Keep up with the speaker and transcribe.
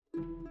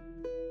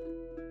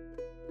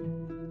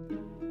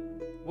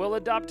Well,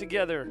 Adopt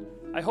Together,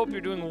 I hope you're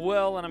doing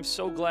well, and I'm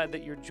so glad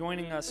that you're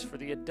joining us for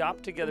the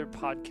Adopt Together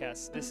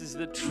podcast. This is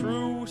the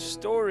true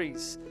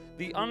stories,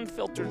 the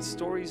unfiltered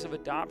stories of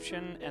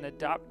adoption and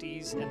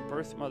adoptees and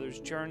birth mothers'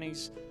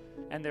 journeys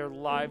and their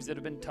lives that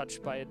have been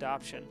touched by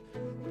adoption.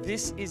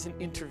 This is an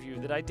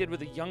interview that I did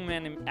with a young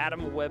man named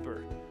Adam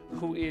Weber,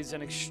 who is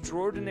an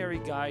extraordinary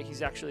guy.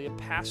 He's actually a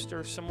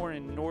pastor somewhere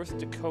in North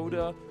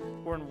Dakota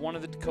or in one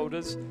of the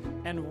Dakotas,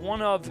 and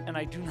and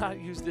I do not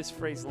use this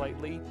phrase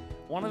lightly,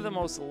 one of the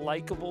most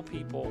likable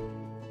people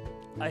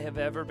I have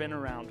ever been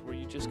around, where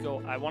you just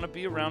go, I want to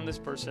be around this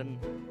person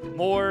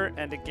more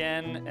and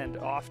again and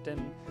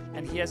often.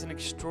 And he has an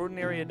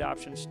extraordinary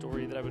adoption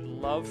story that I would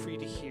love for you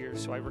to hear.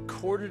 So I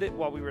recorded it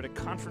while we were at a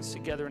conference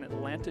together in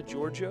Atlanta,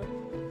 Georgia,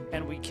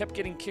 and we kept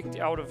getting kicked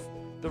out of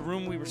the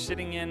room we were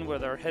sitting in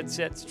with our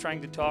headsets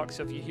trying to talk.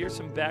 So if you hear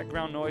some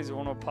background noise, I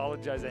want to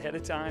apologize ahead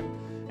of time.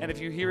 And if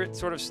you hear it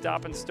sort of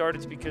stop and start,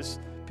 it's because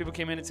people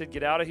came in and said,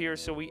 get out of here.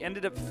 So we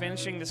ended up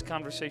finishing this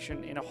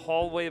conversation in a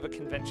hallway of a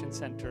convention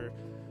center.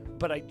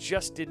 But I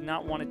just did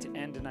not want it to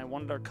end, and I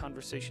wanted our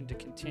conversation to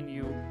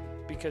continue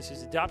because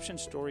his adoption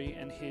story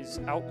and his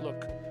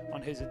outlook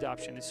on his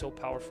adoption is so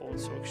powerful and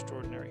so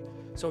extraordinary.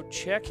 So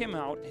check him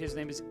out. His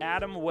name is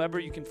Adam Weber.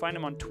 You can find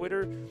him on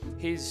Twitter.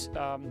 His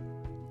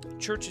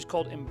church is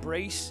called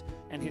Embrace,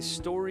 and his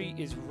story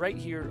is right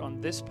here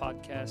on this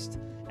podcast,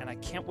 and I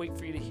can't wait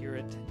for you to hear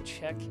it.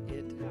 Check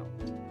it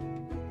out.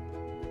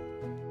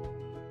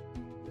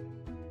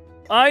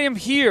 I am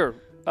here.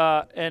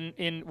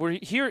 We're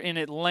here in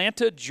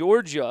Atlanta,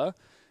 Georgia,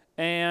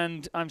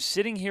 and I'm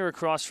sitting here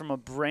across from a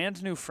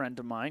brand new friend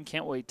of mine.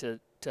 Can't wait to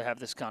have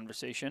this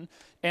conversation.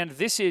 And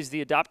this is the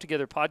Adopt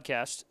Together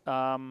podcast.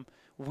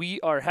 We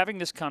are having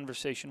this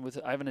conversation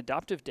I have an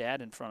adoptive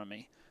dad in front of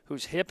me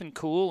who's hip and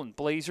cool and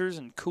blazers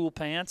and cool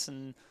pants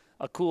and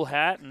a cool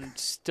hat and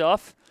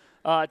stuff.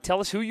 Tell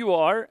us who you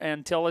are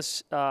and tell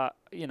us,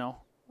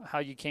 how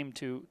you came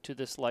to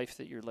this life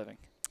that you're living.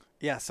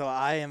 Yeah, so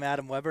I am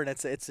Adam Weber, and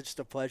it's just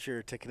a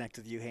pleasure to connect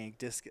with you, Hank.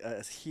 Just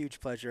a huge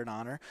pleasure and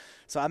honor.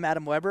 So I'm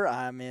Adam Weber.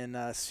 I'm in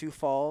Sioux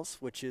Falls,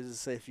 which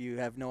is, if you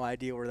have no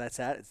idea where that's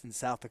at, it's in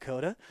South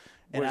Dakota.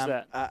 Where's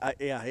that?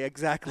 Yeah,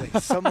 exactly.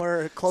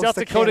 Somewhere close South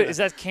to Dakota, Canada. Is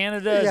that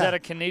Canada? Yeah. Is that a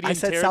Canadian I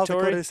said territory? South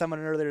Dakota to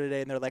someone earlier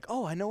today, and they're like,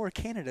 oh, I know where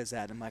Canada's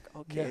at. I'm like,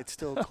 okay, It's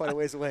still quite a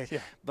ways away. Yeah.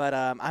 But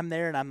I'm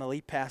there, and I'm the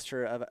lead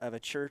pastor of a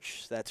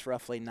church that's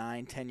roughly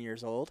 9-10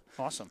 years old.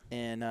 Awesome.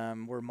 And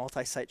we're a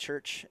multi-site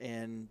church,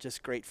 and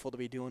just grateful to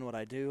be doing what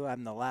I do.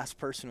 I'm the last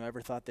person who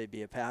ever thought they'd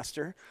be a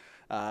pastor.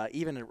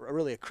 Even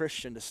really a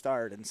Christian to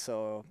start, and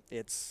so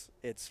it's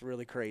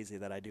really crazy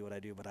that I do what I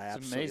do, but I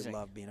absolutely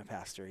love being a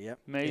pastor. Yep.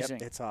 Amazing.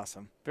 Yep, it's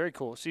awesome. Very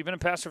cool. So you've been a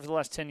pastor for the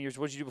last 10 years.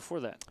 What did you do before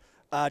that?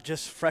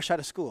 Just fresh out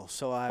of school.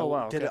 So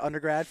I did an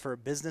undergrad for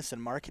business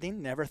and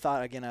marketing. Never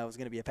thought, again, I was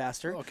going to be a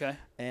pastor. Okay.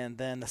 And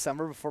then the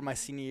summer before my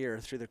senior year,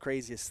 through the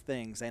craziest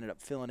things, I ended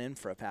up filling in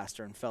for a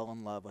pastor and fell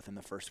in love within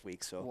the first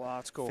week. So wow,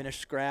 that's cool.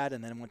 Finished grad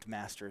and then went to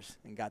master's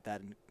and got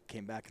that and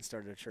came back and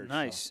started a church.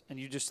 Nice. So. And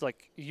you just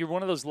you're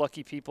one of those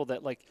lucky people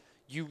that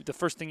the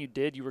first thing you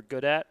did, you were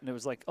good at, and it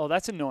was like, oh,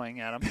 that's annoying,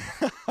 Adam.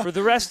 For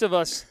the rest of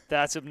us,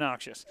 that's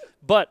obnoxious.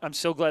 But I'm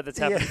so glad that's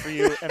happening for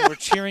you, and we're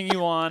cheering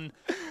you on.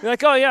 You're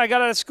like, oh, yeah, I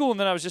got out of school, and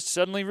then I was just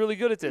suddenly really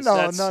good at this.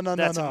 No.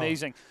 That's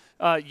amazing.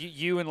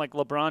 You and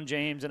LeBron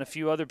James and a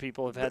few other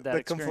people have had that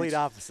experience. The complete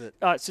opposite.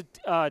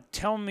 So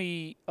tell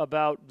me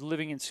about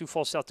living in Sioux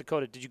Falls, South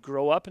Dakota. Did you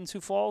grow up in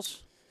Sioux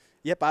Falls?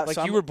 Yep.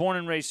 You were born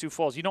and raised Sioux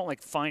Falls. You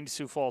don't find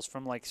Sioux Falls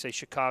from say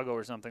Chicago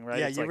or something, right?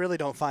 Yeah, you really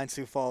don't find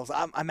Sioux Falls.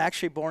 I'm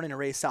actually born and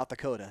raised South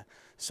Dakota.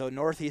 So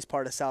northeast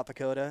part of South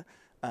Dakota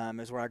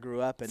is where I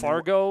grew up. And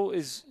Fargo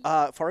is?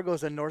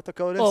 Fargo's in North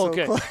Dakota. Oh,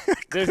 so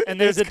okay.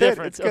 There's a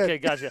difference. Okay,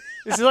 gotcha.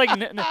 This is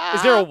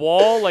is there a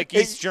wall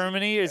East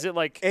Germany? Is it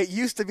It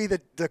used to be the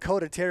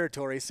Dakota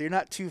Territory, so you're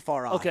not too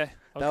far off. Okay.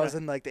 That was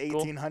in the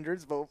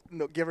 1800s,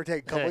 but give or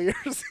take a couple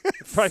years.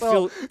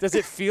 Does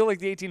it feel like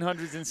the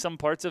 1800s in some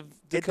parts of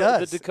the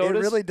Dakotas? It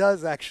really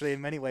does, actually,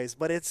 in many ways.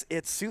 But it's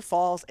Sioux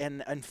Falls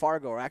and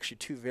Fargo are actually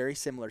two very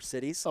similar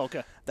cities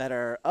that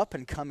are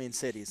up-and-coming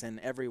cities in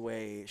every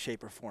way,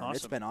 shape, or form. Awesome.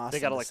 It's been awesome. They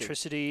got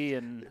electricity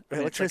and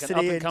electricity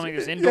up-and-coming.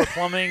 There's indoor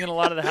plumbing in a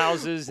lot of the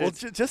houses. Well,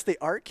 just the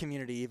art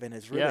community even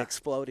is really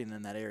exploding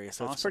in that area.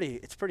 So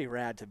it's pretty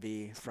rad to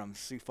be from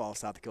Sioux Falls,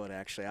 South Dakota.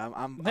 Actually,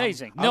 I'm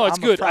amazing. It's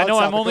good. I know.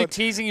 I'm only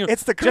teasing you.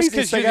 It's the craziest just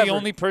because thing you're the ever.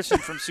 only person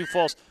from Sioux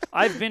Falls.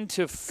 I've been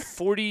to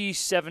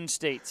 47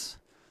 states.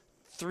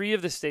 3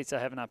 of the states I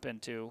have not been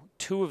to.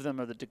 2 of them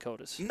are the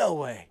Dakotas. No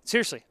way.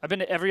 Seriously, I've been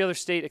to every other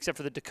state except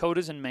for the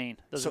Dakotas and Maine.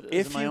 Those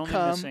if are you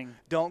come,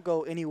 don't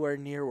go anywhere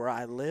near where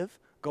I live.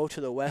 Go to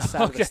the west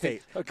side of the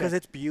state because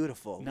it's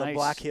beautiful. Nice. The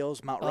Black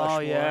Hills, Mount Rushmore. Oh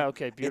yeah,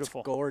 okay,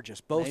 beautiful. It's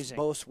gorgeous.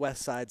 Both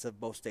west sides of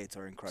both states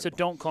are incredible. So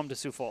don't come to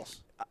Sioux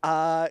Falls.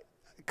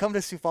 Come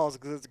to Sioux Falls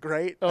because it's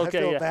great. Okay,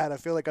 I feel bad. I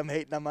feel like I'm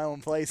hating on my own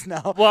place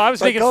now. Well, I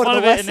was making fun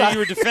of it, and then you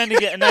were side. defending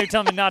it, and now you're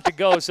telling me not to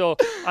go. So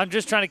I'm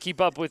just trying to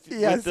keep up with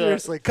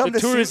seriously. The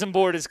tourism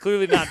board is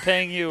clearly not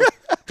paying you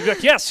to be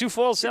like, Sioux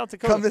Falls, South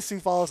Dakota. Come to Sioux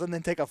Falls and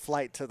then take a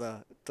flight to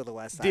the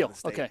west side of the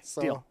state. Okay,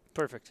 deal.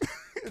 Perfect.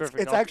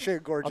 Perfect. It's actually a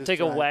gorgeous I'll take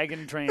drive. a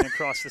wagon train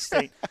across the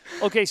state.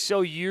 Okay,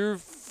 so you're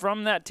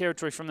from that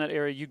territory, from that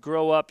area. You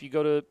grow up, you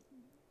go to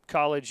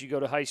college, you go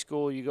to high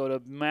school, you go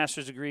to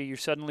master's degree, you're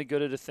suddenly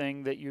good at a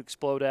thing that you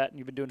explode at and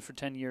you've been doing it for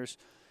 10 years.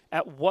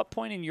 At what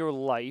point in your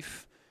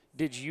life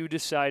did you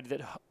decide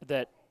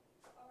that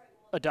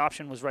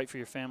adoption was right for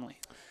your family?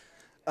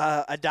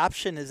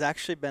 Adoption has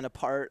actually been a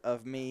part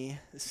of me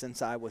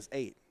since I was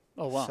 8.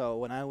 Oh, wow. So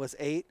when I was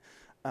 8,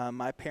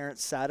 my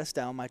parents sat us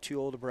down, my 2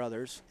 older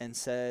brothers, and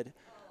said,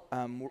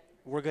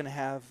 we're gonna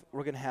have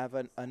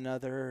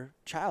another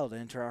child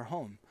enter our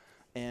home.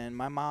 And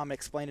my mom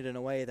explained it in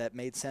a way that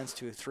made sense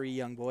to 3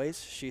 young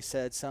boys. She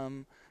said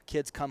some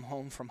kids come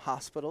home from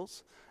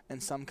hospitals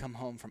and some come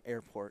home from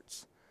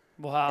airports.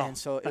 Wow. And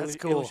so That's it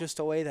cool. was just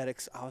a way that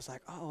I was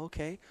like, oh,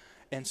 okay.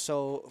 And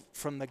so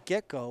from the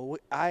get-go,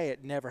 I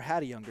had never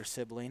had a younger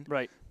sibling.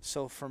 Right.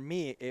 So for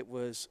me, it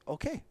was,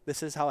 okay,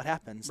 this is how it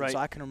happens. Right. And so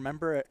I can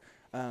remember it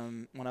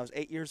when I was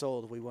 8 years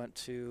old. We went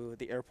to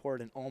the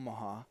airport in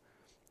Omaha,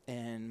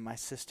 and my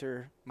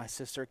sister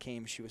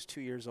came. She was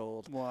 2 years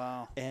old.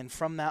 Wow. And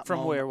from that From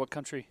moment, where? What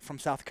country? From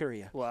South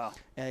Korea. Wow.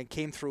 And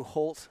came through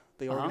Holt,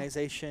 the Uh-huh.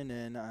 organization.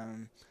 And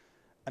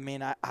I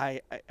mean,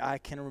 I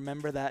can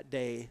remember that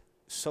day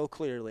so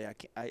clearly.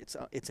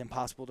 It's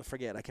impossible to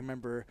forget. I can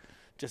remember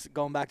just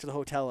going back to the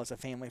hotel as a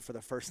family for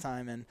the first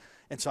time, and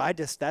so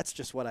that's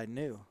just what I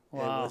knew.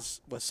 Wow. It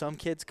was some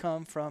kids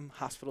come from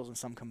hospitals and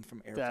some come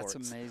from airports.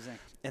 That's amazing.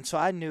 And so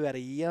I knew at a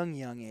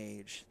young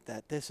age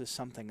that this is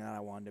something that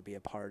I wanted to be a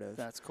part of.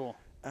 That's cool.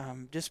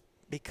 Just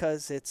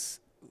because it's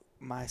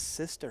my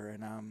sister,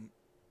 and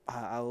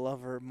I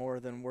love her more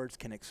than words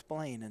can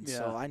explain. And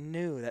so Yeah. I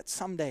knew that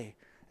someday,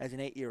 as an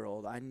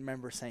 8-year-old, I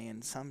remember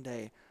saying,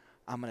 someday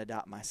I'm going to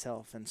adopt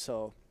myself. And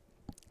so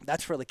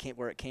that's really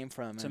where it came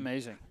from. It's and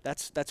amazing.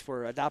 That's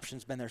where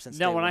adoption's been there since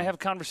Now, day when I one. have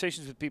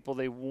conversations with people,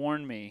 they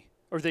warn me,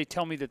 or they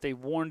tell me that they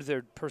warned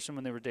their person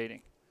when they were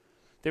dating.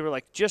 They were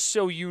like, just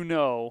so you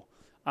know,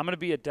 I'm going to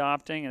be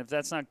adopting, and if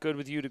that's not good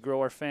with you to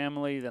grow our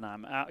family, then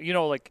I'm out. You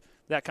know, like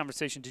that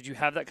conversation. Did you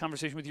have that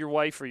conversation with your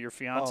wife or your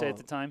fiance at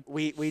the time?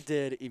 We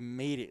did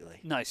immediately.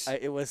 Nice.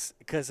 It was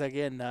because,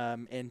 again,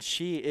 and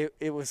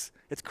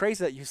it's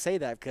crazy that you say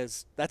that,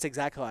 because that's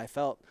exactly how I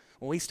felt.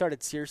 When we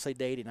started seriously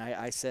dating,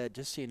 I said,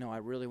 just so you know, I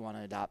really want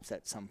to adopt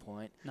at some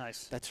point.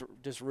 Nice. That's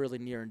just really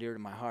near and dear to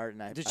my heart.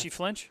 And Did she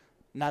flinch?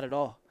 Not at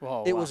all.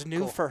 Oh, It wow. was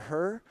new Cool. for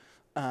her,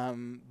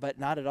 but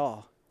not at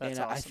all. That's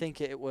and I awesome.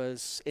 think it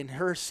was in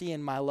her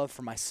seeing my love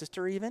for my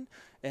sister even,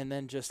 and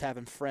then just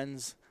having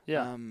friends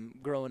Yeah.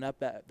 growing up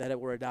that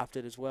were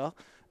adopted as well.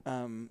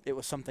 It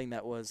was something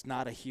that was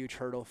not a huge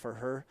hurdle for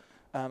her.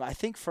 I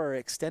think for our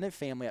extended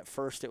family at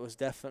first, it was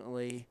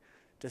definitely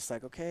just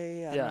like,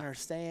 okay, I Yeah. don't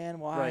understand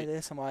why Right.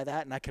 this and why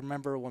that. And I can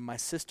remember when my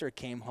sister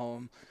came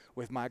home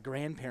with my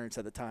grandparents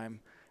at the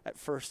time, at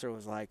first there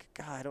was like,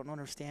 God, I don't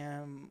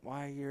understand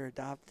why you're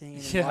adopting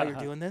and why you're Yeah.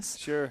 doing this.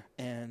 Sure.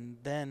 And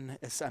then,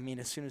 as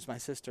soon as my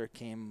sister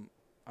came,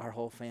 our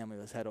whole family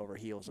was head over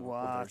heels with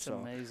Wow, her. that's So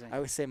amazing. I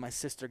always say my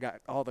sister got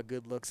all the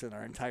good looks in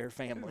our entire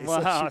family. Wow, so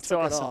she that's took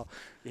awesome. It all.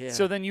 Yeah.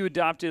 So then you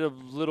adopted a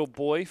little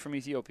boy from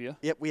Ethiopia.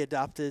 Yep, we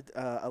adopted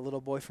a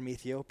little boy from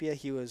Ethiopia.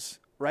 He was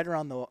right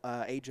around the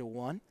age of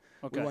 1.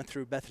 Okay. We went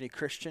through Bethany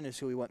Christian is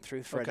who we went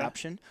through for Okay.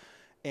 adoption.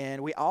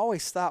 And we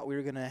always thought we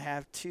were going to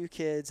have 2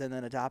 kids and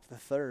then adopt the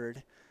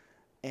third.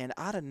 And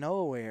out of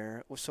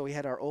nowhere, so we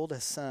had our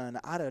oldest son,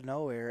 out of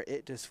nowhere,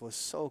 it just was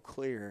so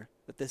clear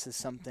that this is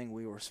something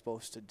we were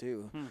supposed to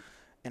do.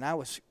 And I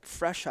was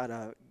fresh out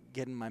of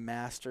getting my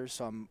master's,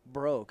 so I'm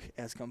broke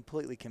as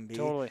completely can be.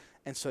 Totally.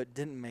 And so it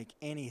didn't make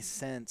any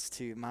sense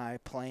to my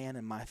plan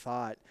and my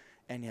thought.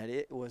 And yet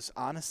it was,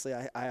 honestly,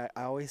 I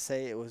always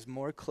say it was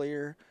more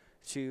clear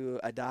to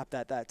adopt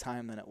at that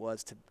time than it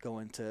was to go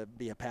in to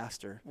be a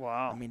pastor.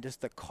 Wow. I mean,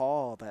 just the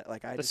call that,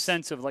 like, The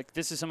sense of, like,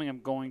 this is something I'm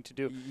going to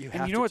do. You And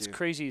have you know to what's do.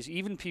 crazy is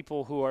even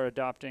people who are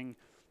adopting,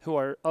 who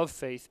are of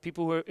faith,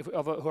 people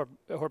who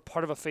are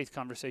part of a faith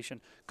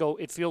conversation, go,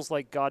 it feels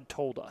like God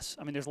told us.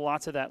 I mean, there's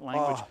lots of that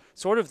language. Oh.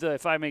 Sort of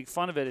if I make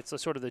fun of it, it's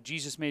sort of the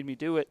Jesus made me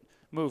do it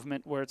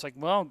movement, where it's like,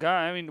 well, God,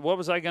 I mean, what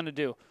was I going to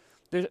do?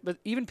 But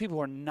even people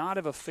who are not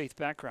of a faith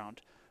background,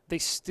 they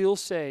still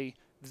say,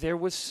 there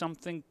was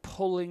something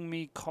pulling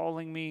me,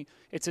 calling me.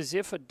 It's as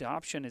if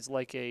adoption is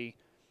like a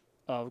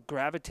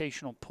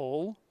gravitational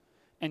pull,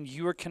 and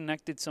you are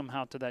connected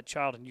somehow to that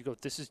child, and you go,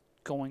 this is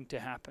going to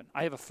happen.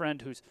 I have a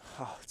friend who's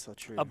Oh, it's so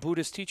true. a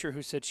Buddhist teacher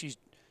who said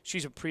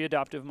she's a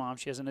pre-adoptive mom.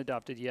 She hasn't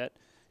adopted yet.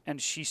 And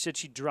she said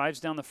she drives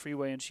down the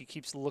freeway and she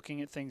keeps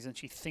looking at things and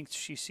she thinks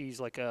she sees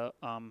like a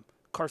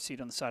car seat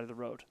on the side of the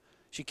road.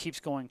 She keeps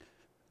going,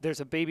 there's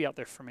a baby out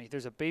there for me.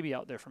 There's a baby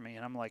out there for me.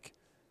 And I'm like,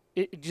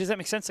 does that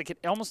make sense? Like it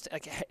almost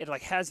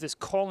like has this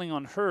calling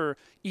on her,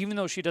 even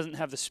though she doesn't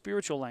have the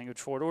spiritual language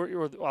for it,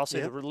 or I'll say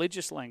the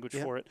religious language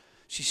for it.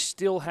 She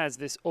still has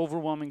this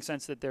overwhelming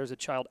sense that there's a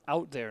child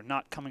out there,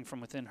 not coming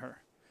from within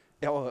her.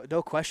 Oh,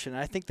 no question.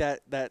 I think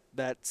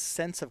that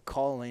sense of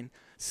calling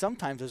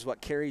sometimes is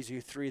what carries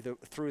you through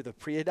the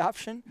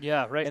pre-adoption.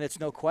 Yeah, right. And it's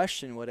no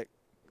question what it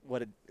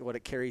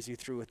it carries you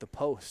through with the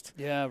post.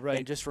 Yeah, right.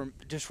 And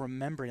just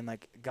remembering,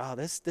 like, God,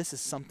 this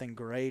is something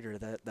greater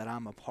that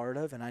I'm a part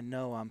of, and I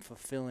know I'm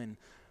fulfilling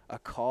a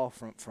call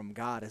from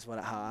God is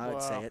how I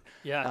would say it.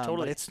 Yeah, But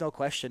totally. it's no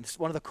question. It's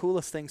one of the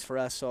coolest things for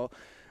us. So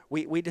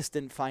we just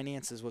didn't,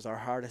 finances was our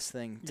hardest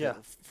thing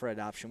for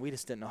adoption. We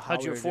just didn't know how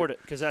How'd you afford it?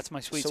 Because that's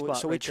my sweet spot.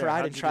 So we right there. tried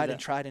How'd and you do tried that? and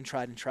tried and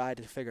tried and tried and tried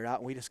to figure it out,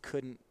 and we just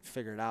couldn't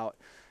figure it out.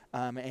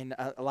 And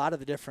a lot of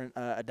the different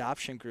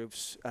adoption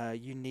groups,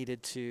 you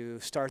needed to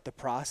start the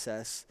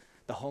process,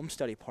 the home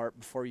study part,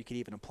 before you could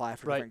even apply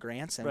for different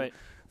grants. And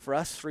for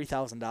us,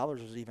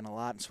 $3,000 was even a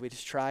lot. And so we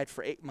just tried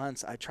for 8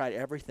 months. I tried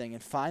everything.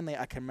 And finally,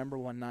 I can remember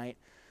one night,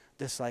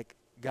 just like,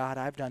 God,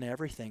 I've done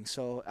everything.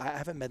 So I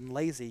haven't been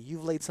lazy.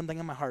 You've laid something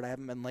in my heart. I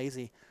haven't been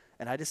lazy.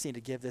 And I just need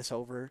to give this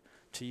over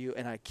to you.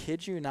 And I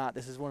kid you not,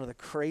 this is one of the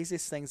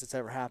craziest things that's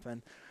ever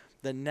happened.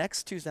 The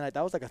next Tuesday night,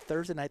 that was like a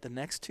Thursday night. The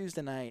next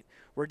Tuesday night,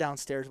 we're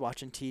downstairs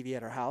watching TV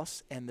at our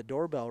house, and the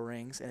doorbell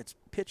rings, and it's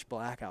pitch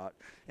black out.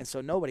 And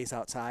so nobody's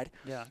outside.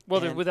 Yeah.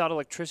 Well, they're without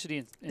electricity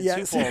in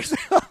Sioux Falls. Seriously.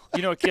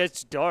 It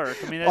gets dark.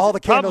 I mean, that's all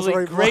the candles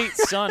probably are great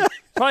sun.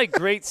 Probably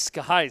great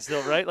skies,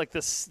 though, right? Like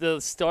the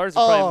stars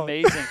are probably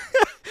amazing.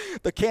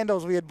 The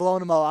candles, we had blown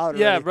them all out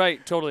already. Yeah,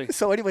 right, totally.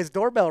 So anyways,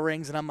 doorbell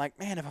rings, and I'm like,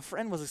 man, if a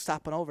friend was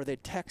stopping over,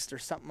 they'd text or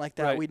something like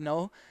that. We'd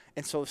know.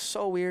 And so it's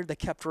so weird. They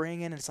kept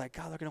ringing, and it's like,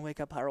 God, they're going to wake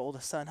up our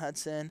oldest son,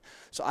 Hudson.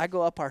 So I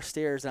go up our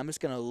stairs, and I'm just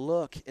going to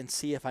look and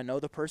see if I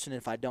know the person.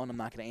 If I don't, I'm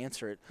not going to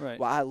answer it. Right.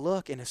 Well, I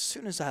look, and as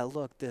soon as I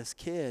look, this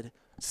kid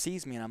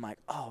sees me, and I'm like,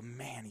 oh,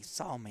 man, he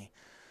saw me.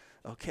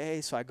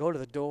 Okay, so I go to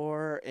the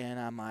door, and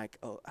I'm like,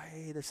 oh,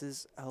 hey,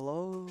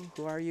 hello,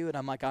 who are you? And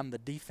I'm like, I'm the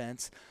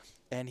defense.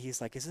 And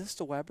he's like, is this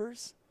the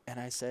Webbers? And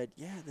I said,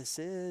 yeah, this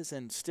is,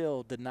 and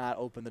still did not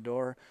open the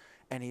door.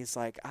 And he's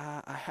like,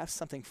 I have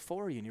something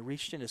for you. And he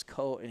reached in his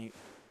coat, and he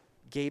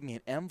gave me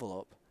an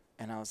envelope.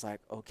 And I was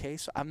like, okay,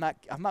 so I'm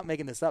not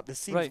making this up. This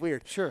seems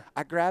weird. Sure.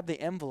 I grabbed the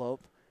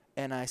envelope,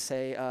 and I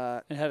say,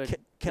 it had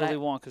Willy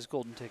Wonka's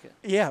golden ticket.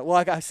 Yeah,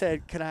 well, I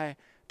said, can I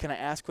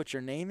ask what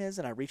your name is?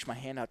 And I reached my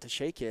hand out to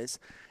shake his,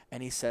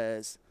 and he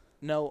says,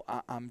 no,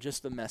 I'm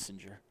just the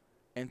messenger.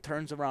 And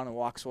turns around and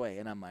walks away.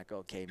 And I'm like,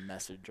 okay,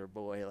 messenger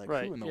boy. Like,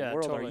 who in the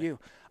world are you?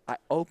 I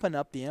open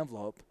up the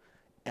envelope,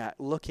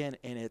 look in,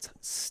 and it's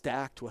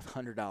stacked with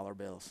 $100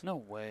 bills. No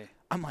way.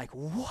 I'm like,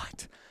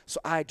 what?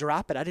 So I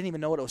drop it. I didn't even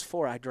know what it was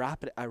for. I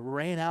drop it. I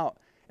ran out,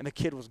 and the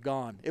kid was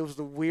gone. It was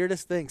the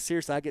weirdest thing.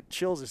 Seriously, I get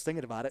chills just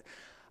thinking about it.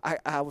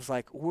 I was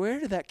like, where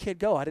did that kid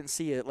go? I didn't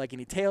see it, like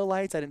any tail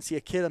lights. I didn't see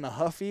a kid on a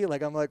Huffy.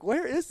 Like, I'm like,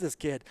 where is this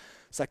kid?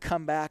 So I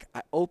come back.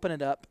 I open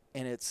it up,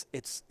 and it's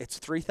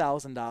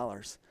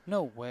 $3,000.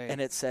 No way.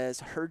 And it says,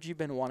 heard you've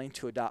been wanting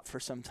to adopt for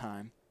some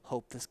time.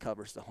 Hope this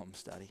covers the home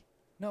study.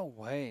 No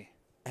way.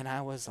 And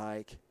I was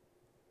like,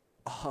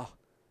 oh,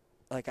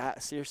 like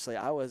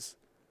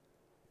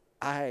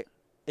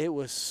it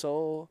was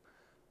so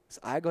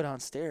I go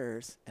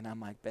downstairs, and I'm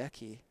like,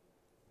 Becky,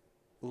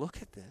 look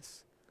at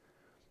this.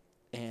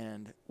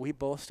 And we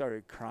both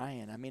started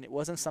crying. I mean, it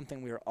wasn't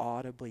something we were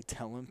audibly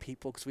telling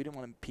people because we didn't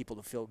want people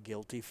to feel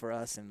guilty for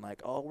us and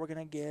like, oh, we're going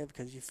to give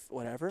because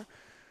whatever.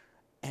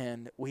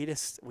 And we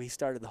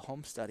started the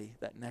home study.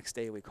 That next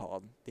day we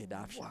called the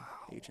adoption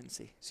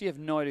agency. So you have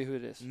no idea who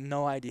it is?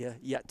 No idea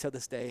yet to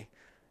this day.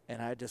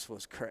 And I just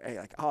was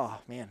like, oh,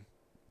 man,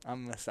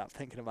 I'm going to stop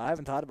thinking about it. I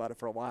haven't thought about it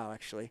for a while,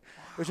 actually.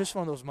 Wow. It was just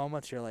one of those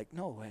moments you're like,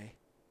 no way.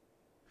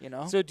 You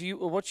know? So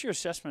what's your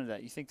assessment of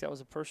that? You think that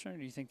was a person, or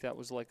do you think that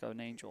was like an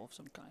angel of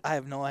some kind? I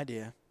have no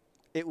idea.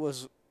 It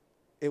was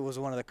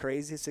one of the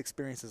craziest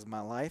experiences of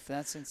my life.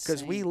 That's insane.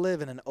 Because we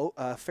live in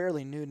a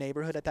fairly new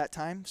neighborhood at that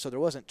time, so there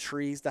wasn't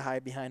trees to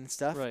hide behind and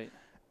stuff. Right.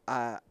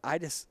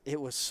 It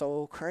was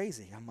so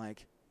crazy. I'm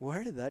like,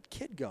 where did that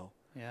kid go?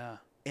 Yeah.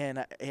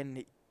 And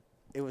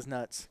it was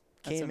nuts.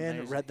 Came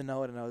in, read the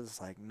note, and I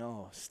was like,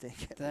 no,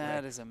 stinking.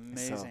 That is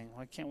amazing.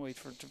 So. I can't wait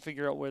to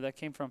figure out where that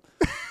came from.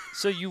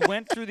 So you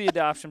went through the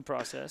adoption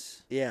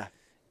process. Yeah.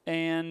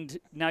 And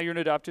now you're an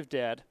adoptive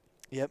dad.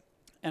 Yep.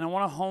 And I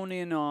want to hone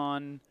in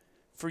on,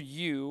 for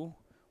you,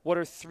 what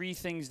are 3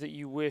 things that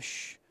you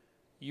wish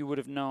you would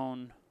have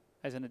known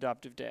as an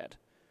adoptive dad?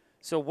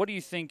 So what do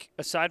you think,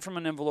 aside from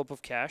an envelope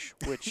of cash,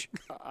 which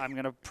I'm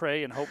going to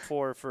pray and hope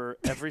for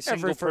every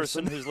single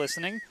person who's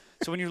listening.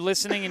 So when you're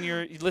listening and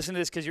you listen to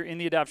this because you're in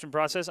the adoption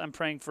process, I'm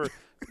praying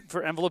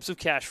for envelopes of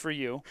cash for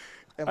you.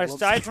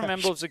 Aside from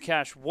envelopes of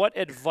cash, what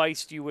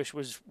advice do you wish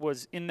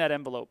was in that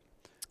envelope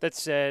that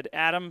said,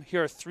 Adam,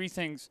 here are 3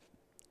 things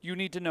you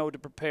need to know to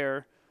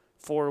prepare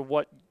for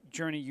what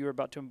journey you're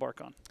about to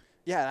embark on?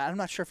 Yeah, I'm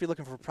not sure if you're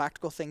looking for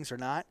practical things or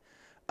not.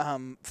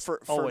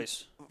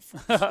 Always.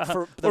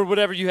 Or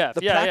whatever you have.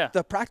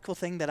 The practical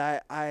thing that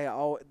I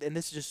and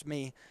this is just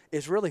me,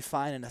 is really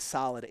finding a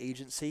solid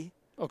agency.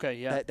 Okay,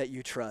 yeah. That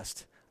you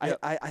trust. Yep.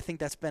 I think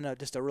that's been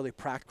just a really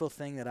practical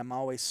thing that I'm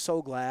always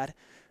so glad.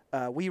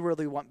 We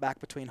really went back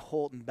between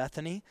Holt and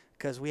Bethany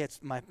because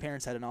my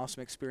parents had an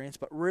awesome experience,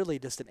 but really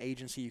just an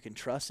agency you can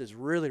trust is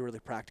really, really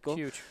practical.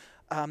 Huge.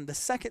 The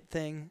second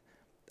thing,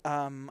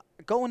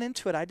 going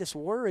into it, I just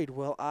worried,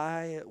 will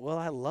I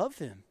love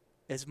him?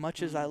 as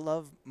much as I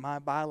love my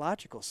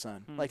biological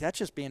son. Like, that's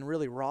just being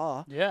really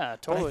raw. Yeah,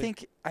 totally.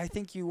 But I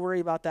think you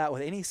worry about that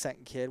with any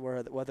second kid,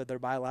 whether they're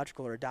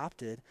biological or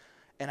adopted.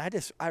 And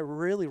I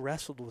really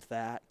wrestled with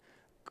that,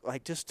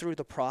 like, just through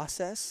the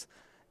process.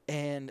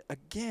 And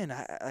again,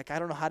 I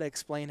don't know how to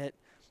explain it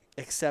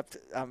except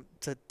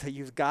to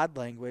use God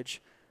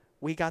language.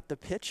 We got the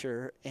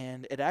picture,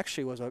 and it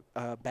actually was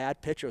a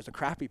bad picture. It was a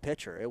crappy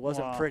picture. It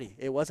wasn't pretty.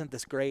 It wasn't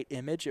this great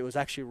image. It was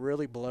actually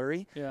really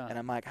blurry. Yeah. And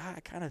I'm like, I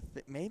kind of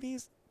maybe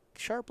he's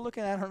sharp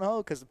looking. I don't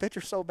know, because the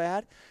picture's so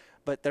bad.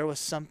 But there was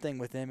something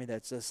within me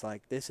that's just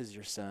like, this is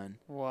your son.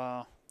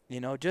 Wow. You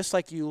know, just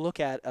like you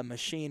look at a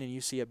machine and you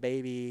see a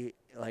baby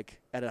like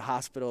at a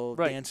hospital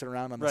dancing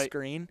around on the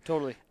screen.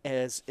 Totally.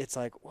 As it's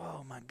like,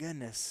 whoa, my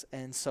goodness.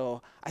 And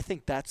so I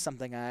think that's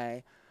something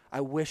I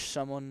wish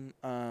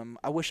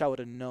I wish I would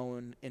have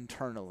known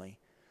internally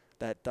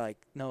that, like,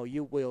 no,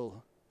 you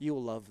will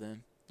love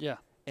them. Yeah.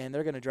 And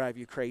they're going to drive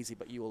you crazy,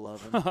 but you will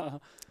love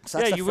them. So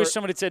yeah, you wish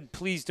somebody had said,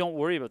 please don't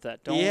worry about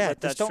that. Don't let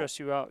that stress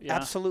you out. Yeah.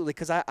 Absolutely,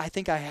 because I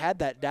think I had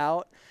that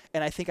doubt,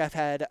 and I think I've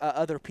had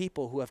other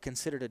people who have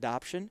considered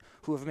adoption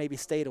who have maybe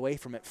stayed away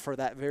from it for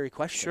that very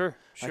question. Sure.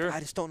 Like, I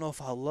just don't know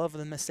if I'll love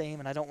them the same,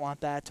 and I don't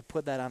want that to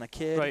put that on a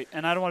kid. Right,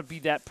 and I don't want to be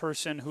that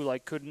person who,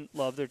 like, couldn't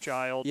love their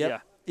child.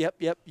 Yep.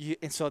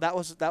 And so that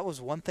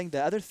was one thing.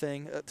 The other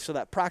thing, so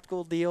that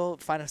practical deal,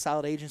 find a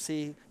solid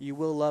agency, you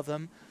will love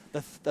them.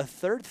 The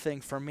third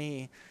thing for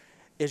me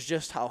is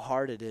just how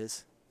hard it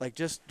is. Like,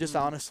 just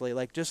honestly,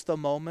 like, just the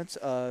moments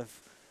of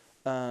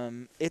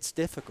it's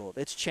difficult,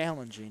 it's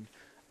challenging,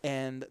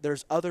 and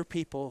there's other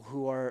people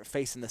who are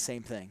facing the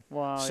same thing.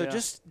 Wow. So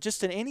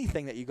just in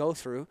anything that you go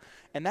through,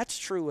 and that's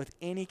true with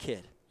any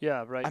kid.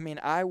 Yeah, right. I mean,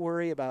 I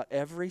worry about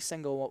every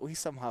single one. We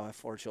somehow have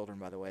 4 children,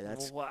 by the way.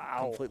 That's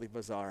completely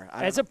bizarre.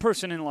 As a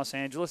person in Los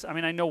Angeles, I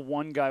mean, I know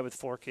one guy with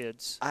 4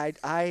 kids. I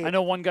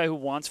know one guy who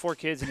wants 4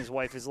 kids, and his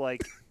wife is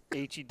like,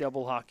 HE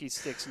double hockey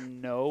sticks,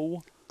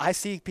 no. I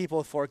see people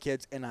with 4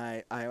 kids, and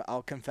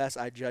I'll confess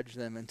I judge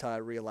them until I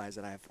realize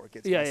that I have 4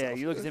 kids Yeah, myself. yeah.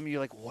 You look at them, and you're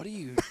like, what are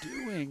you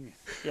doing?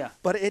 Yeah.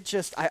 But it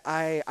just,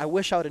 I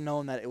wish I would have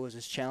known that it was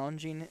as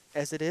challenging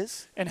as it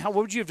is. And what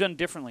would you have done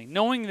differently?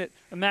 Knowing that,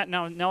 Matt,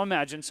 now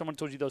imagine someone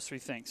told you those 3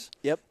 things.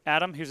 Yep.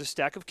 Adam, here's a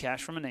stack of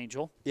cash from an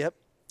angel. Yep.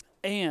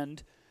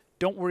 And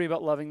don't worry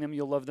about loving them.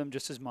 You'll love them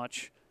just as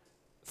much.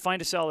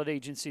 Find a solid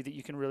agency that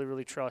you can really,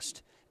 really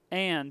trust.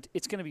 And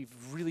it's going to be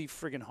really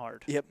friggin'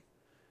 hard. Yep.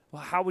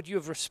 Well, how would you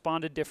have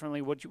responded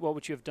differently? What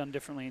would you have done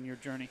differently in your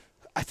journey?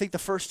 I think the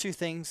first 2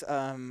 things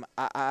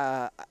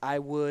I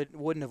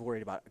wouldn't have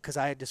worried about, because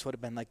I just would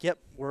have been like, yep,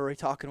 we're already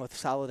talking with a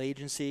solid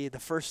agency. The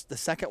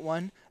second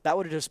one, that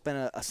would have just been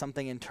a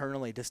something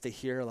internally just to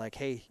hear, like,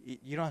 hey,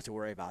 you don't have to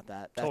worry about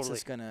that. That's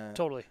just gonna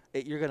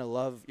you're gonna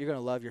love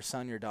your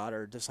son, your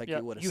daughter, just like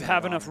you would have. You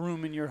have enough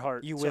room in your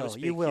heart. You will.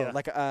 Yeah.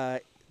 Like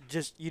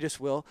you just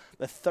will.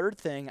 The third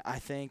thing I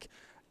think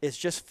is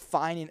just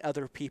finding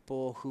other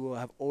people who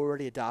have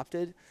already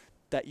adopted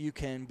that you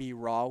can be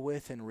raw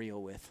with and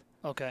real with.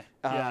 Okay.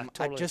 Yeah,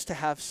 totally. Just to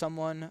have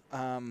someone,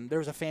 there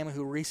was a family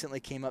who recently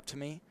came up to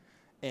me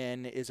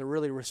and is a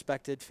really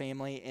respected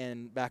family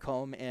and back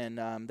home,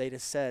 and they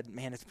just said,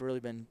 man, it's really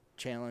been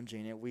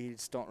challenging and we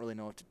just don't really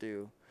know what to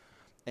do.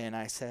 And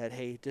I said,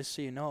 hey, just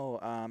so you know,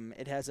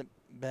 it hasn't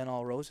been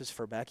all roses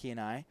for Becky and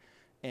I,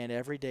 and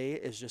every day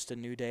is just a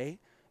new day.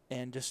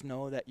 And just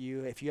know that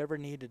if you ever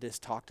need to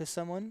just talk to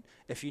someone,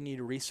 if you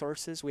need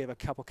resources, we have a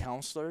couple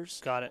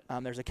counselors. Got it.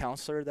 There's a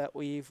counselor that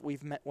we've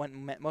met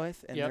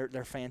with, and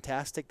they're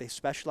fantastic. They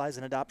specialize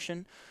in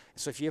adoption.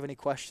 So if you have any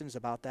questions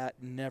about that,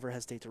 never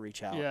hesitate to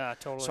reach out. Yeah,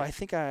 totally. So I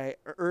think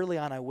early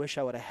on, I wish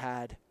I would have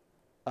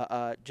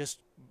had just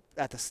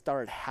at the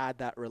start had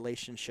that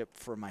relationship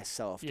for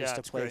myself, just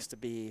a place to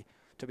be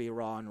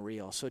raw and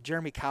real. So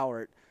Jeremy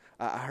Cowart,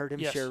 I heard him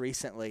share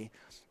recently,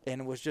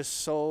 and was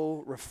just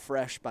so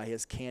refreshed by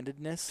his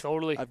candidness.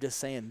 Totally. Of just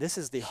saying, this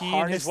is the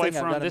hardest thing I've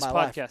done in my life. He and his wife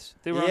were on this podcast.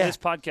 They were on this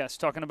podcast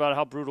talking about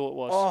how brutal it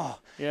was. Oh,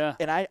 yeah.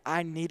 And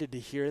I needed to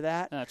hear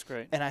that. That's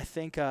great. And I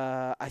think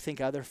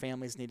other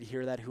families need to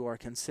hear that who are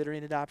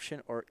considering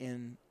adoption or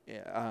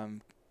or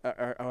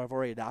have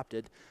already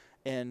adopted,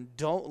 and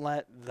don't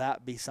let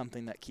that be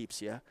something that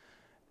keeps you.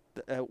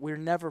 We're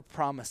never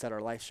promised that our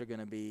lives are going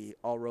to be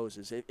all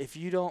roses. If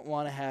you don't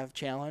want to have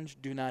challenge,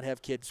 do not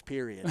have kids,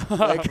 period.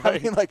 Like, right. I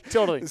mean, like,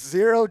 totally.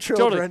 0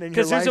 children in your life.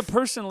 Because there's a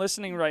person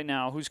listening right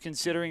now who's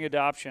considering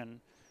adoption,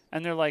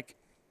 and they're like,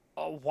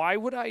 why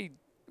would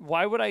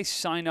I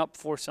sign up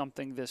for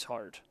something this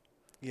hard?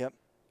 Yep.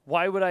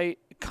 Why would I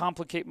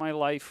complicate my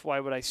life? Why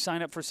would I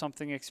sign up for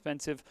something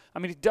expensive? I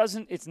mean,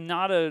 it's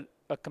not a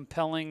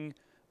compelling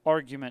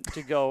argument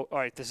to go, all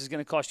right, this is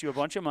going to cost you a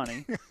bunch of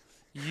money.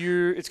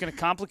 It's going to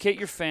complicate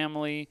your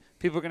family.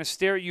 People are going to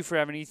stare at you for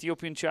having an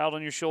Ethiopian child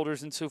on your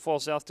shoulders in Sioux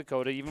Falls, South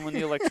Dakota, even when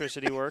the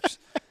electricity works.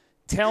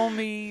 Tell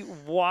me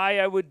why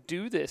I would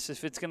do this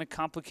if it's going to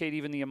complicate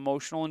even the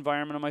emotional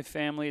environment of my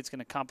family. It's going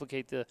to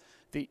complicate the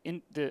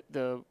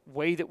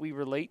way that we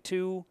relate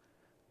to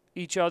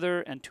each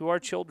other and to our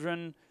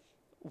children.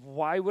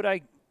 Why would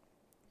I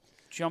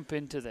jump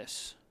into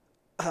this?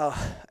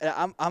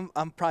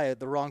 I'm probably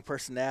the wrong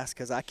person to ask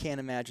because I can't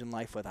imagine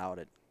life without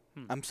it.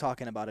 Hmm. I'm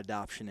talking about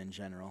adoption in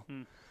general.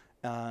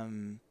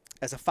 Hmm.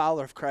 As a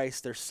follower of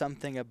Christ, there's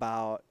something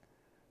about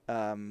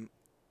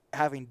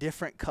having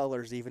different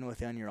colors even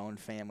within your own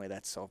family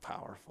that's so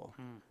powerful.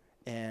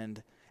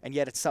 And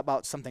yet it's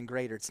about something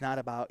greater. It's not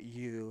about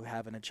you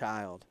having a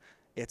child.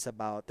 It's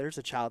about there's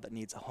a child that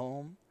needs a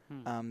home,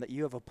 that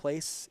you have a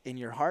place in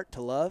your heart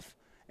to love,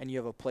 and you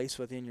have a place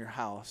within your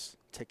house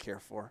to care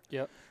for.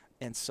 Yep.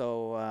 And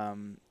so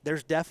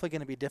there's definitely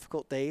going to be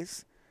difficult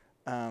days,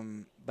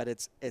 but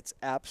it's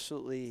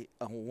absolutely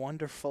a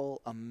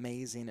wonderful,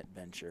 amazing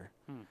adventure.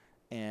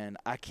 And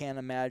I can't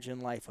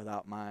imagine life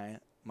without my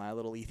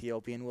little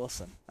Ethiopian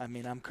Wilson. I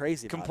mean, I'm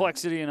crazy about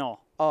Complexity and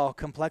all. Oh,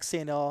 complexity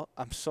and all.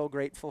 I'm so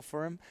grateful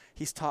for him.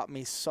 He's taught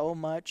me so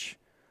much.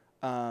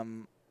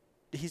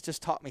 He's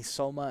just taught me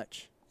so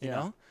much, you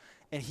know?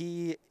 And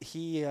he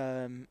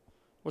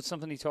What's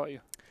something he taught you?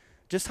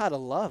 just how to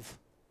love.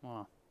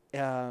 Wow.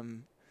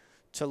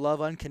 To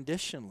love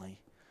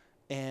unconditionally,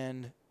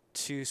 and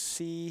to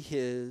see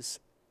his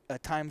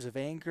times of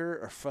anger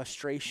or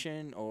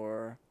frustration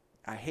or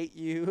I hate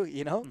you,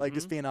 you know, like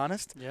just being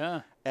honest.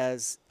 Yeah.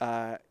 As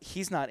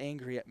he's not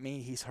angry at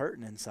me, he's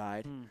hurting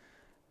inside.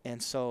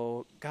 And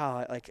so,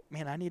 God, like,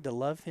 man, I need to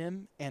love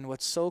him. And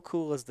what's so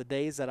cool is the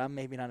days that I'm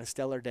maybe not a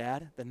stellar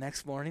dad, the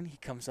next morning he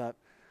comes up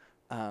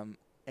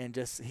and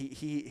just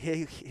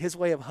his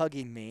way of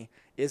hugging me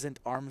isn't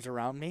arms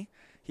around me.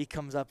 He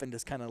comes up and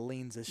just kind of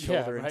leans his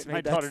shoulder into me.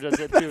 My daughter does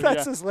that too.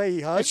 That's his way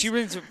he hugs. And she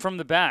rings it from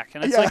the back.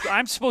 And it's like,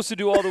 I'm supposed to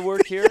do all the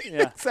work here?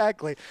 Yeah.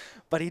 Exactly.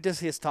 But he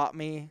has taught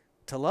me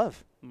to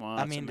love. Wow,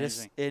 I mean,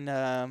 amazing. just in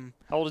How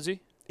old is he?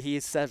 He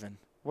is 7.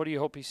 What do you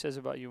hope he says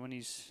about you when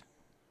he's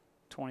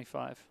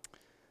 25?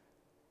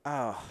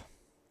 Oh,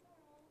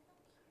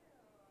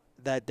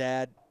 that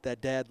dad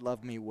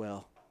loved me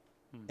well,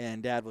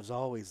 and Dad was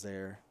always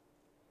there,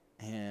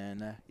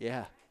 and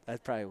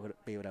that probably would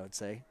be what I would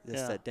say.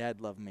 Just that Dad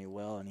loved me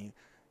well, and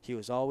he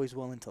was always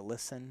willing to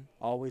listen,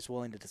 always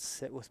willing to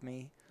sit with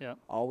me,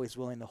 always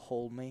willing to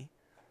hold me.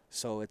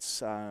 So it's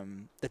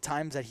the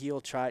times that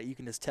he'll try, you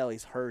can just tell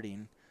he's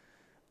hurting.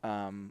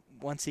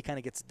 Once he kind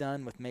of gets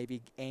done with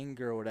maybe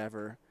anger or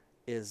whatever,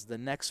 is the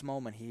next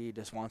moment he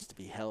just wants to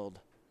be held.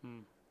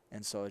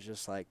 And so it's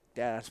just like,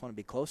 Dad, I just want to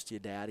be close to you,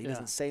 Dad. He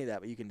doesn't say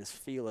that, but you can just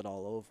feel it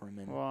all over him.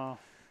 And, wow.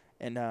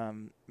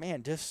 And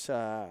man, just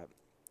my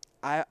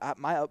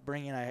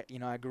upbringing,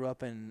 I grew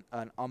up in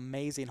an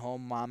amazing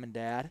home, Mom and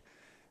Dad.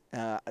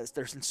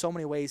 There's in so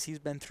many ways he's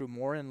been through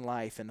more in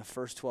life in the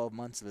first 12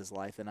 months of his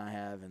life than I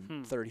have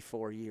in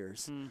 34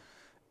 years.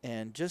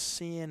 And just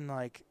seeing,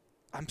 like,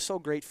 I'm so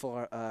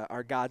grateful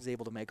our God's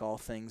able to make all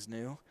things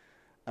new.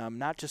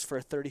 Not just for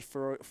a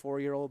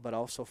 34-year-old, but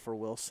also for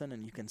Wilson,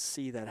 and you can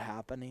see that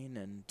happening.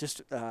 And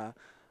just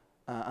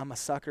I'm a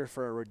sucker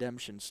for a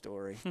redemption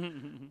story,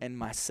 in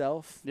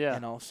myself,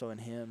 and also in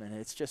him. And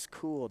it's just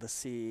cool to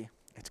see.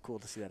 It's cool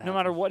to see that. No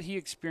matter what he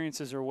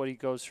experiences or what he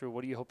goes through,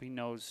 what do you hope he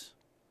knows?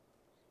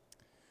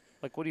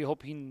 Like, what do you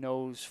hope he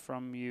knows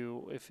from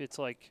you? If it's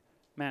like,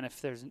 man,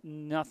 if there's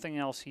nothing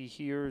else he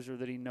hears or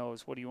that he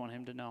knows, what do you want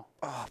him to know?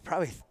 Oh,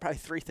 probably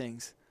 3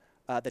 things: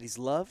 that he's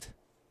loved.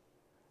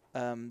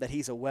 That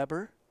he's a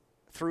Weber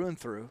through and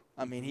through.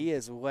 I mean, he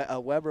is a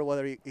Weber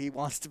whether he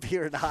wants to be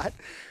or not.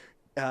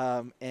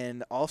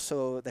 And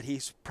also that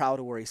he's proud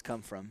of where he's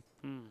come from.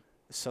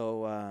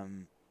 So,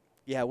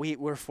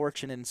 we're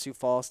fortunate in Sioux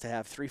Falls to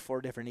have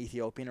 3-4 different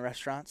Ethiopian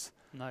restaurants.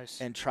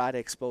 Nice. And try to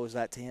expose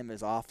that to him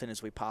as often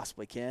as we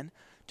possibly can,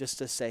 just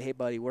to say, hey,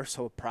 buddy, we're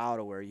so proud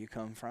of where you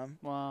come from.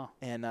 Wow.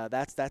 And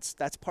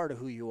that's part of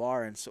who you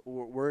are. And so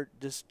we're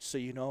just, so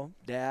you know,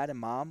 Dad and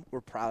Mom,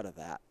 we're proud of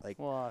that. Like,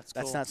 wow, that's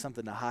cool. not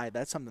something to hide.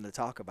 That's something to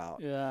talk about.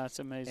 Yeah, that's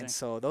amazing. And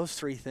so those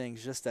 3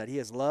 things, just that he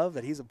is loved,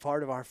 that he's a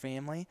part of our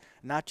family,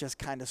 not just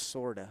kind of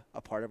sort of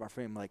a part of our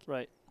family.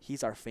 Like,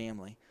 he's our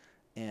family.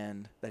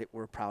 And that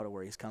we're proud of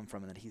where he's come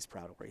from, and that he's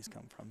proud of where he's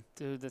come from.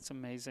 Dude, that's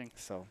amazing.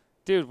 So.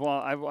 Dude, well,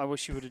 I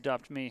wish you would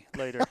adopt me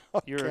later.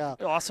 You're an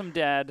awesome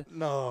dad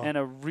and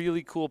a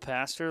really cool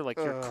pastor. Like,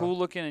 you're cool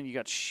looking, and you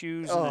got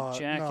shoes and a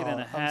jacket and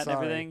a hat and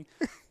everything.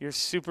 You're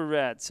super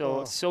rad.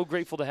 So so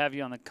grateful to have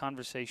you on the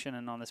conversation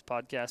and on this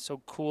podcast.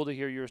 So cool to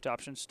hear your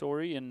adoption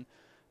story, and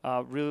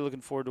really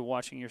looking forward to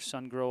watching your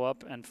son grow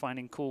up and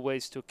finding cool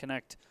ways to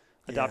connect,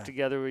 adopt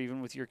together,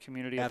 even with your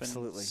community up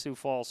in Sioux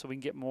Falls, so we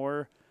can get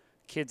more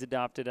kids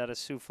adopted out of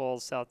Sioux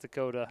Falls, South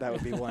Dakota. That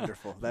would be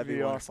wonderful. That'd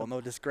be wonderful. Awesome.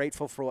 No, just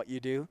grateful for what you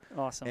do.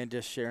 Awesome. And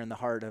just sharing the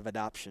heart of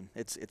adoption.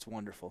 It's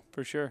wonderful.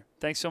 For sure.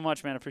 Thanks so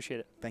much, man. I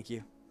appreciate it. Thank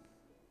you.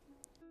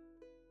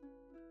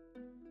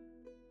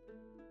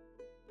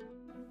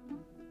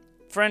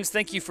 Friends,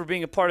 thank you for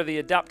being a part of the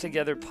Adopt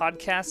Together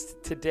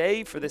podcast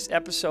today for this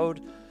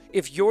episode.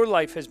 If your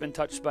life has been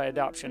touched by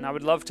adoption, I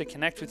would love to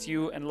connect with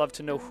you and love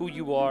to know who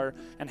you are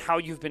and how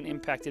you've been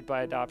impacted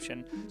by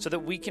adoption so that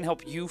we can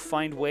help you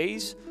find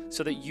ways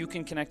so that you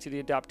can connect to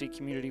the adoptee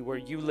community where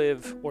you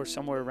live or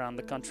somewhere around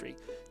the country.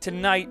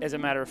 Tonight, as a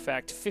matter of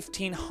fact,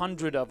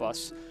 1,500 of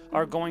us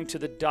are going to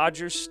the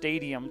Dodgers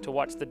Stadium to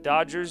watch the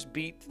Dodgers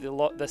beat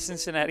the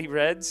Cincinnati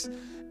Reds.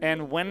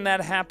 And when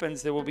that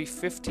happens, there will be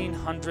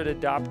 1,500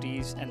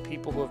 adoptees and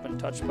people who have been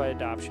touched by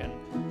adoption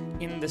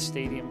in the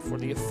stadium for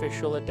the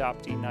official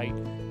adoptee night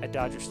at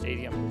Dodger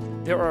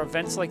Stadium. There are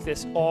events like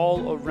this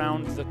all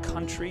around the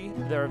country.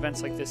 There are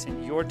events like this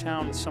in your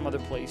town, some other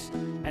place.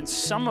 And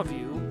some of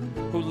you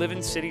who live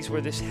in cities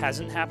where this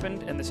hasn't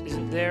happened and this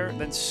isn't there,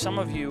 then some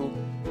of you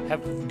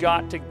have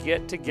got to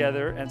get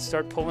together and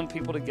start pulling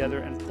people together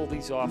and pull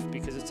these off,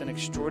 because it's an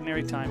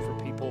extraordinary time for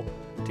people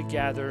to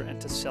gather and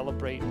to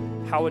celebrate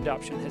how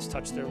adoption has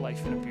touched their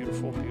life in a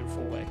beautiful,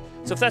 beautiful way.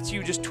 So if that's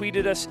you, just tweet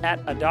at us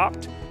at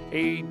adopt,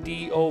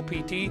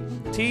 ADOPTT,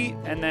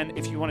 and then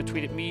if you want to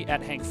tweet at me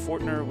at Hank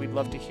Fortner, we'd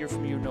love to hear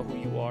from you, know who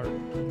you are,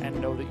 and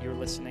know that you're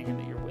listening and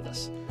that you're with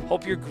us.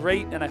 Hope you're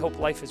great, and I hope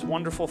life is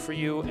wonderful for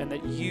you and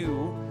that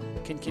you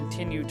can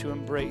continue to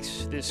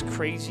embrace this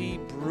crazy,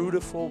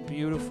 beautiful,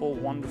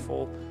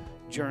 wonderful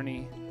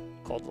journey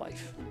called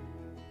life.